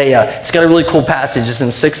Hosea. It's got a really cool passage. It's in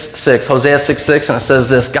 6:6, Hosea 6:6, and it says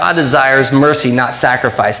this, God desires mercy, not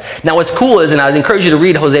sacrifice. Now what's cool is, and I'd encourage you to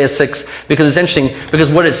read Hosea 6, because it's interesting,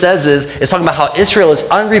 because what it says is, it's talking about how Israel is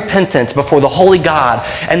unrepentant before the holy God,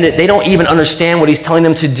 and that they don't even understand what he's telling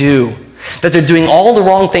them to do. That they're doing all the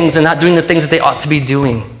wrong things and not doing the things that they ought to be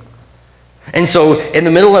doing. And so in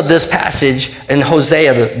the middle of this passage in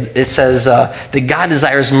Hosea, it says that God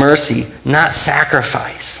desires mercy, not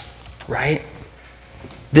sacrifice, right?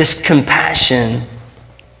 This compassion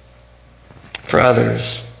for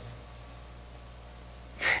others.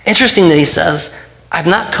 Interesting that he says, I've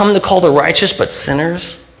not come to call the righteous, but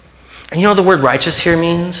sinners. And you know what the word righteous here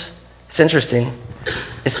means? It's interesting.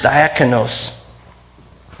 It's diakonos,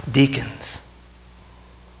 deacons,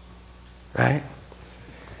 right?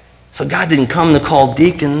 So God didn't come to call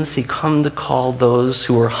deacons, he came to call those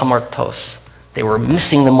who were hamartos. They were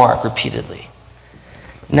missing the mark repeatedly.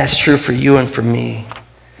 And that's true for you and for me.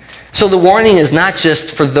 So the warning is not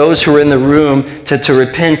just for those who are in the room to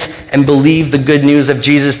repent and believe the good news of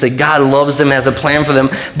Jesus, that God loves them, has a plan for them.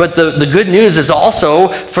 But the good news is also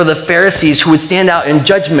for the Pharisees who would stand out in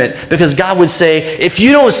judgment, because God would say, if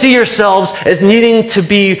you don't see yourselves as needing to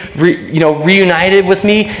be reunited with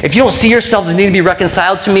me, if you don't see yourselves as needing to be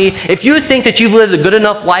reconciled to me, if you think that you've lived a good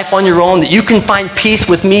enough life on your own, that you can find peace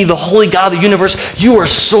with me, the holy God of the universe, you are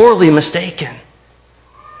sorely mistaken.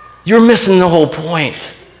 You're missing the whole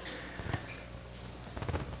point.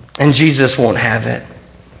 And Jesus won't have it.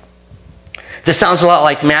 This sounds a lot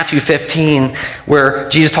like Matthew 15, where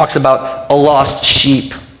Jesus talks about a lost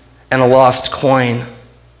sheep and a lost coin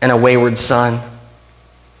and a wayward son.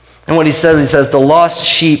 And what he says, the lost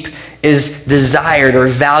sheep is desired or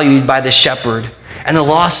valued by the shepherd, and the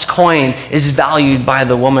lost coin is valued by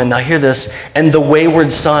the woman. Now hear this, and the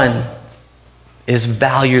wayward son is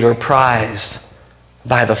valued or prized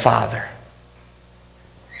by the Father.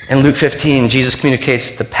 In Luke 15, Jesus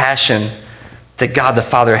communicates the passion that God the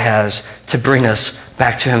Father has to bring us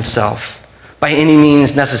back to himself by any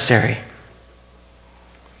means necessary.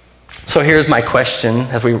 So here's my question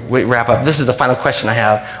as we wrap up. This is the final question I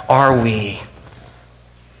have. Are we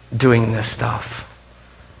doing this stuff?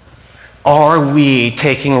 Are we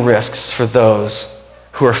taking risks for those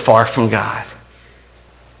who are far from God?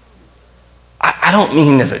 I don't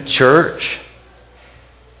mean as a church.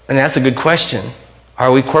 And that's a good question.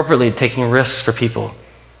 Are we corporately taking risks for people?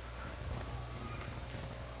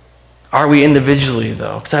 Are we individually,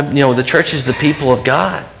 though? Because the church is the people of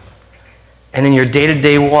God. And in your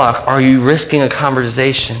day-to-day walk, are you risking a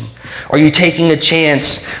conversation? Are you taking a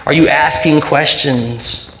chance? Are you asking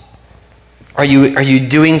questions? Are you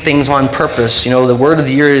doing things on purpose? The word of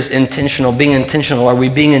the year is intentional, being intentional. Are we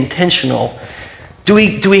being intentional? Do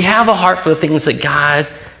we have a heart for the things that God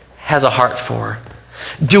has a heart for?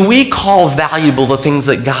 Do we call valuable the things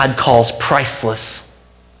that God calls priceless?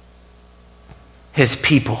 His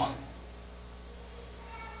people.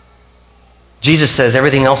 Jesus says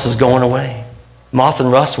everything else is going away. Moth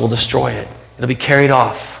and rust will destroy it. It'll be carried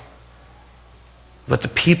off. But the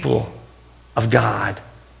people of God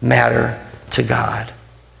matter to God.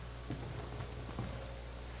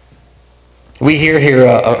 We hear here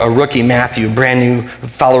a rookie, Matthew, a brand new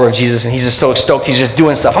follower of Jesus, and he's just so stoked. He's just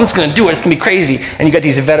doing stuff. I'm just going to do it. It's going to be crazy. And you got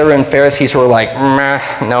these veteran Pharisees who are like,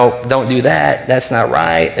 no, don't do that. That's not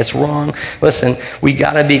right. It's wrong. Listen, we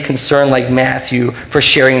got to be concerned like Matthew for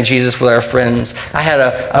sharing Jesus with our friends. I had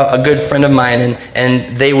a good friend of mine,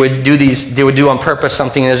 and they would do on purpose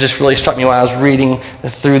something that just really struck me while I was reading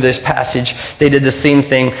through this passage. They did the same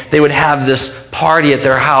thing. They would have this party at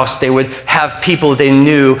their house. They would have people they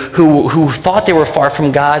knew who thought they were far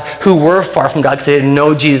from God, who were far from God because they didn't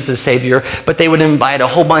know Jesus as Savior, but they would invite a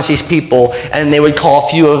whole bunch of these people, and they would call a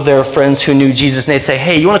few of their friends who knew Jesus, and they'd say,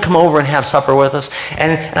 hey, you want to come over and have supper with us?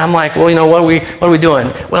 And I'm like, well, what are we doing?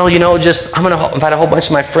 Well, I'm going to invite a whole bunch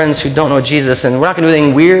of my friends who don't know Jesus, and we're not going to do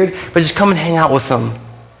anything weird, but just come and hang out with them,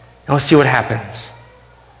 and let's see what happens.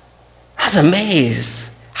 I was amazed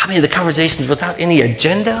how many of the conversations without any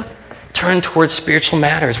agenda turn towards spiritual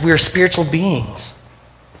matters. We are spiritual beings.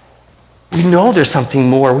 We know there's something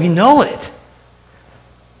more. We know it.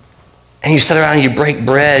 And you sit around and you break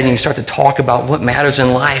bread and you start to talk about what matters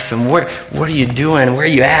in life and what are you doing, where are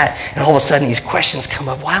you at? And all of a sudden these questions come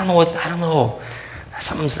up. Well, I don't know.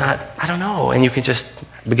 Something's not, I don't know. And you can just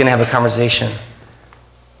begin to have a conversation.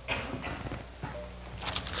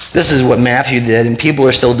 This is what Matthew did, and people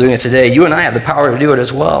are still doing it today. You and I have the power to do it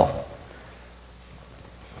as well.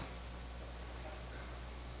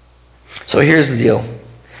 So here's the deal.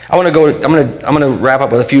 I'm going to wrap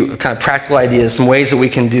up with a few kind of practical ideas, some ways that we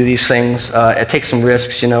can do these things. It takes some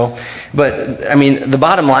risks, But, the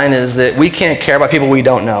bottom line is that we can't care about people we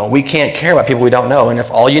don't know. We can't care about people we don't know. And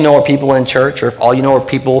if all you know are people in church, or if all you know are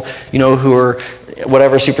people, who are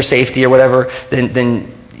whatever, super safety or whatever,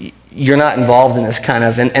 then you're not involved in this kind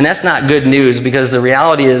of, and that's not good news, because the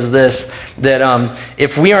reality is this, that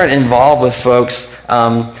if we aren't involved with folks,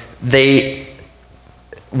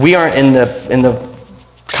 we aren't in the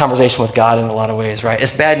conversation with God in a lot of ways, right?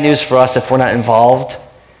 It's bad news for us if we're not involved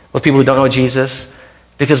with people who don't know Jesus,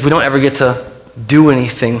 because we don't ever get to do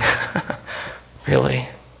anything, really.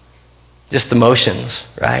 Just the motions,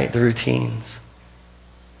 right? The routines.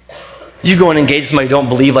 You go and engage somebody who don't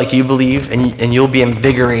believe like you believe, and you'll be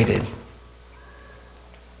invigorated.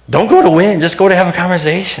 Don't go to win, just go to have a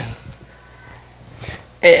conversation.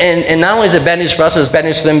 And not only is it bad news for us, it's bad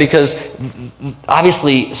news for them, because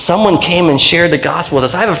obviously someone came and shared the gospel with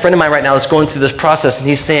us. I have a friend of mine right now that's going through this process, and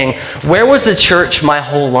he's saying, where was the church my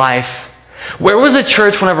whole life? Where was the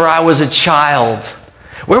church whenever I was a child?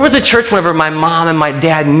 Where was the church whenever my mom and my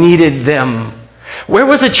dad needed them? Where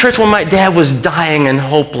was the church when my dad was dying and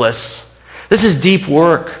hopeless? This is deep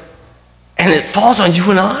work, and it falls on you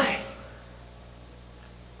and I.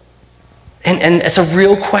 And it's a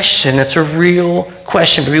real question. It's a real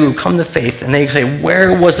question for people who come to faith, and they say,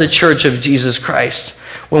 where was the church of Jesus Christ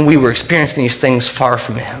when we were experiencing these things far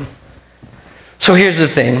from him? So here's the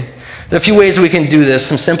thing. There are a few ways we can do this,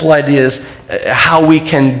 some simple ideas, how we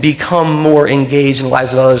can become more engaged in the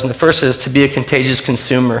lives of others. And the first is to be a contagious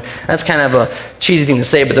consumer. That's kind of a cheesy thing to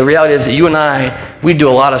say, but the reality is that you and I, we do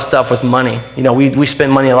a lot of stuff with money. We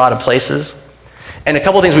spend money in a lot of places. And a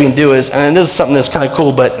couple of things we can do is, and this is something that's kind of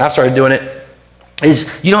cool, but I've started doing it, is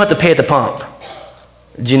you don't have to pay at the pump.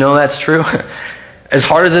 Do you know that's true? As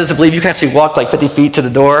hard as it is to believe, you can actually walk like 50 feet to the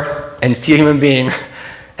door and see a human being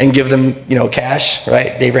and give them, cash,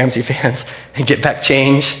 right? Dave Ramsey fans, and get back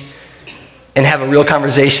change and have a real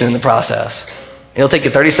conversation in the process. It'll take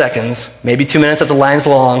you 30 seconds, maybe 2 minutes if the line's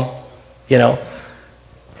long,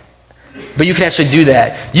 But you can actually do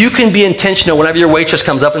that. You can be intentional whenever your waitress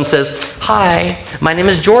comes up and says, hi, my name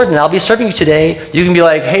is Jordan. I'll be serving you today. You can be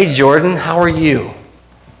like, hey, Jordan, how are you?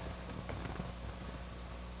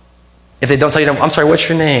 If they don't tell you, I'm sorry, what's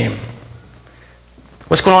your name?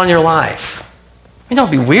 What's going on in your life? Don't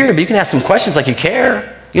be weird, but you can ask some questions like you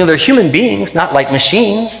care. They're human beings, not like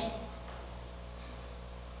machines.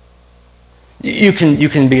 You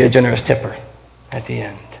can be a generous tipper at the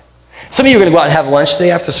end. Some of you are going to go out and have lunch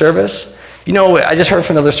today after service. I just heard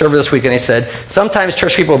from another server this week, and they said, sometimes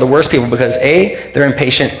church people are the worst people because A, they're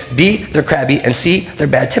impatient, B, they're crabby, and C, they're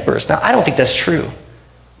bad tippers. Now, I don't think that's true.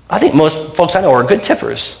 I think most folks I know are good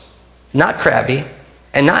tippers, not crabby,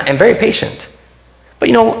 and very patient. But,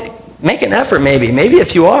 make an effort maybe. Maybe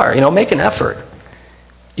if you are, make an effort.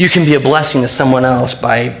 You can be a blessing to someone else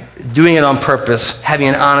by doing it on purpose, having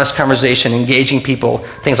an honest conversation, engaging people,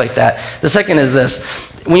 things like that. The second is this.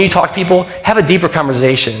 When you talk to people, have a deeper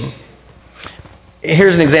conversation.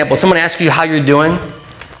 Here's an example. Someone asks you how you're doing.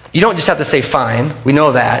 You don't just have to say fine, we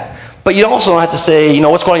know that, but you also don't have to say,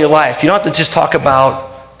 what's going on in your life. You don't have to just talk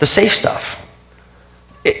about the safe stuff.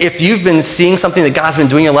 If you've been seeing something that God's been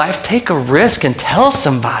doing in your life, take a risk and tell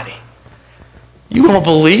somebody. You won't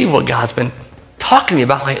believe what God's been talking to me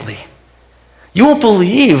about lately. You won't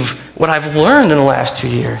believe what I've learned in the last 2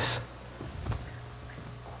 years.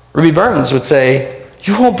 Ruby Burns would say,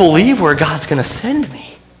 you won't believe where God's going to send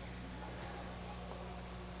me.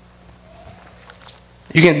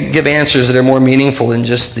 You can give answers that are more meaningful than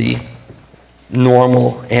just the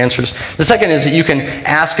normal answers. The second is that you can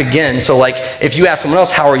ask again. So like if you ask someone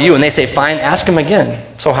else, how are you? And they say, fine, ask them again.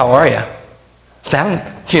 So how are you?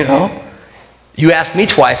 You ask me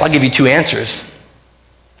twice, I'll give you 2 answers.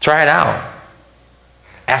 Try it out.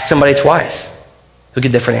 Ask somebody twice. You'll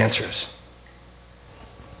get different answers.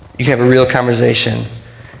 You can have a real conversation.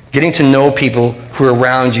 Getting to know people who are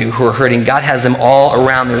around you, who are hurting. God has them all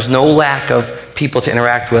around. There's no lack of people to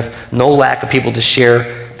interact with, no lack of people to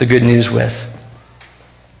share the good news with.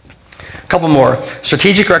 A couple more.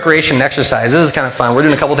 Strategic recreation and exercise. This is kind of fun. We're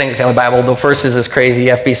doing a couple things at Family Bible. The first is this crazy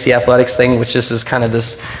FBC athletics thing, which just is kind of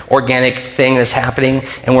this organic thing that's happening,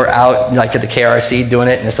 and we're out like at the KRC doing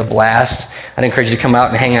it, and it's a blast. I'd encourage you to come out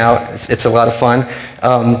and hang out. It's a lot of fun.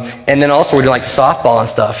 And then also we're doing like softball and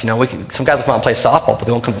stuff. Some guys will come out and play softball, but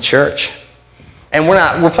they won't come to church. And we're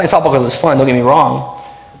playing softball because it's fun, don't get me wrong.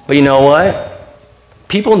 But you know what?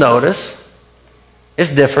 People notice.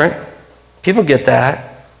 It's different. People get that.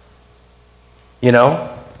 You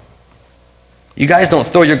guys don't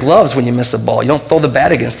throw your gloves when you miss a ball. You don't throw the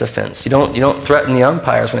bat against the fence. You don't threaten the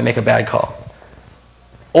umpires when they make a bad call.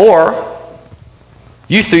 Or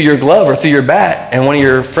you threw your glove or threw your bat, and one of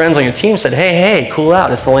your friends on your team said, hey, cool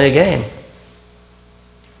out. It's only a game.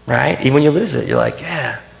 Right? Even when you lose it, you're like,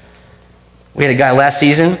 yeah. We had a guy last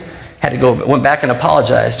season, went back and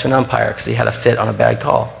apologized to an umpire because he had a fit on a bad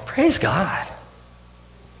call. Praise God.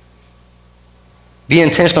 Be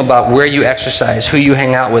intentional about where you exercise, who you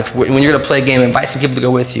hang out with. When you're going to play a game, invite some people to go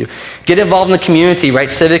with you. Get involved in the community, right?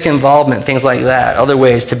 Civic involvement, things like that. Other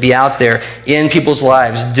ways to be out there in people's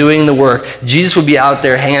lives, doing the work. Jesus would be out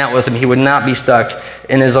there hanging out with them. He would not be stuck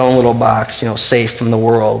in his own little box, safe from the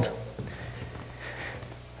world.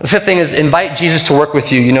 The fifth thing is invite Jesus to work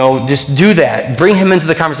with you. Just do that. Bring him into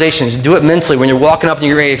the conversations. Do it mentally. When you're walking up and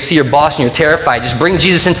you're ready to see your boss and you're terrified, just bring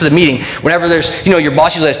Jesus into the meeting. Whenever there's, your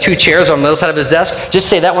boss usually has 2 chairs on the other side of his desk, just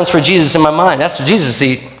say, that one's for Jesus in my mind. That's the Jesus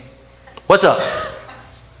seat. What's up?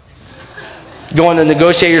 Going to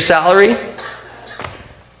negotiate your salary?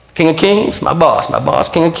 King of Kings? My boss,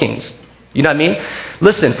 King of Kings. You know what I mean?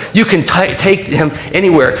 Listen, you can take him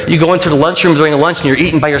anywhere. You go into the lunchroom during a lunch and you're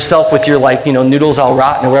eating by yourself with your noodles all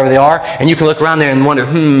rotten or wherever they are, and you can look around there and wonder,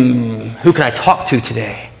 who can I talk to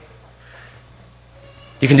today?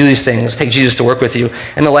 You can do these things. Take Jesus to work with you.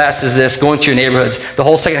 And the last is this, go into your neighborhoods. The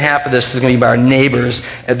whole second half of this is going to be by our neighbors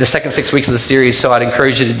at the second 6 weeks of the series, so I'd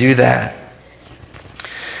encourage you to do that.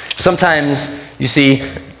 Sometimes, you see,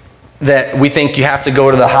 that we think you have to go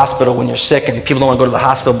to the hospital when you're sick, and people don't want to go to the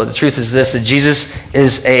hospital, but the truth is this, that Jesus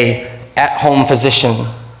is a at-home physician.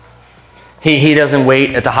 He doesn't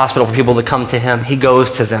wait at the hospital for people to come to him. He goes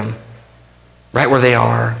to them right where they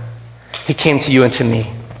are. He came to you and to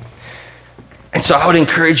me. And so I would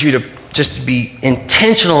encourage you to just be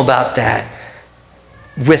intentional about that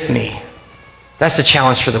with me. That's the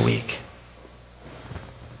challenge for the week.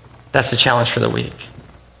 That's the challenge for the week.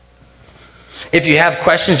 If you have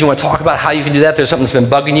questions, you want to talk about how you can do that, if there's something that's been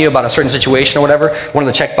bugging you about a certain situation or whatever, one of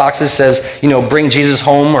the check boxes says, bring Jesus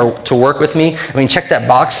home or to work with me. Check that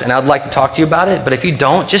box, and I'd like to talk to you about it. But if you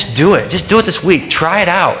don't, just do it. Just do it this week. Try it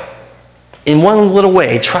out. In one little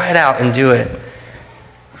way, try it out and do it.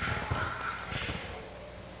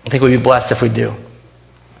 I think we'd be blessed if we do.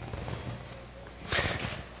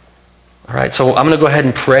 All right, so I'm going to go ahead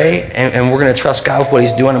and pray, and we're going to trust God with what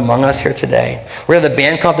he's doing among us here today. We're going to have the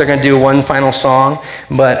band come up. They're going to do one final song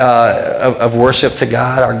of worship to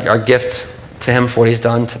God, our gift to him for what he's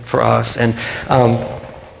done for us. And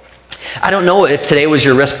I don't know if today was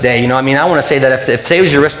your risk day. I want to say that if today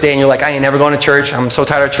was your risk day and you're like, I ain't never going to church, I'm so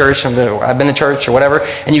tired of church, I've been to church or whatever,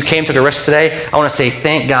 and you took a risk today, I want to say,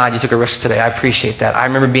 thank God you took a risk today. I appreciate that. I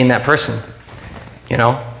remember being that person,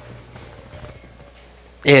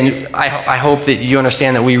 And I hope that you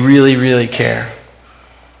understand that we really, really care.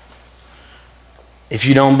 If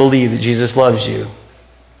you don't believe that Jesus loves you,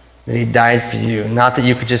 that he died for you, not that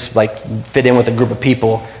you could just fit in with a group of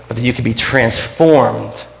people, but that you could be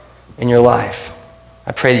transformed in your life.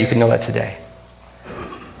 I pray that you can know that today.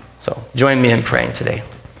 So join me in praying today.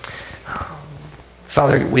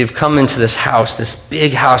 Father, we've come into this house, this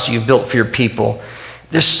big house you've built for your people.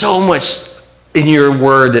 There's so much in your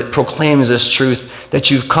word that proclaims this truth, that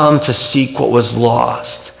you've come to seek what was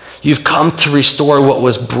lost. You've come to restore what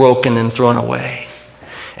was broken and thrown away.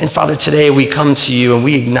 And Father, today we come to you and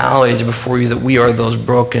we acknowledge before you that we are those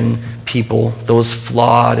broken people, those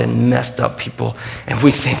flawed and messed up people. And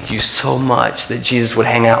we thank you so much that Jesus would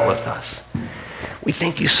hang out with us. We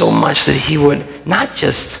thank you so much that he would not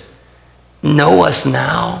just know us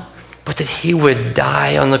now, but that he would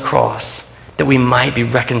die on the cross that we might be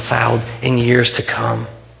reconciled in years to come.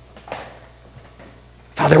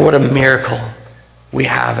 Father, what a miracle we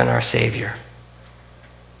have in our Savior.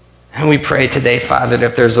 And we pray today, Father,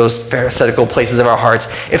 that if there's those pharisaical places of our hearts,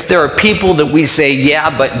 if there are people that we say,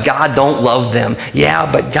 yeah, but God don't love them. Yeah,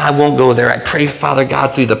 but God won't go there. I pray, Father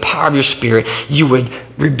God, through the power of your Spirit, you would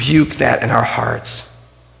rebuke that in our hearts.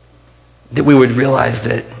 That we would realize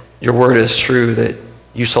that your word is true, that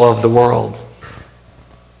you so loved the world,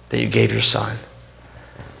 that you gave your Son.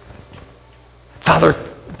 Father,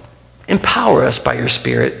 empower us by your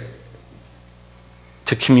Spirit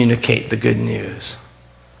to communicate the good news.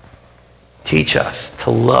 Teach us to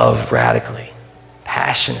love radically,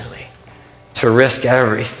 passionately, to risk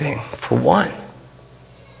everything for one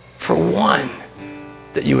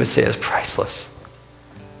that you would say is priceless.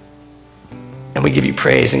 And we give you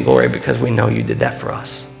praise and glory because we know you did that for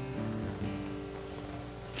us.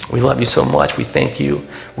 We love you so much. We thank you.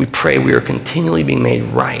 We pray we are continually being made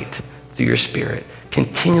right through your Spirit,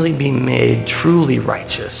 continually being made truly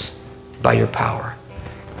righteous by your power.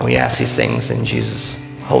 And we ask these things in Jesus'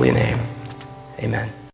 holy name. Amen.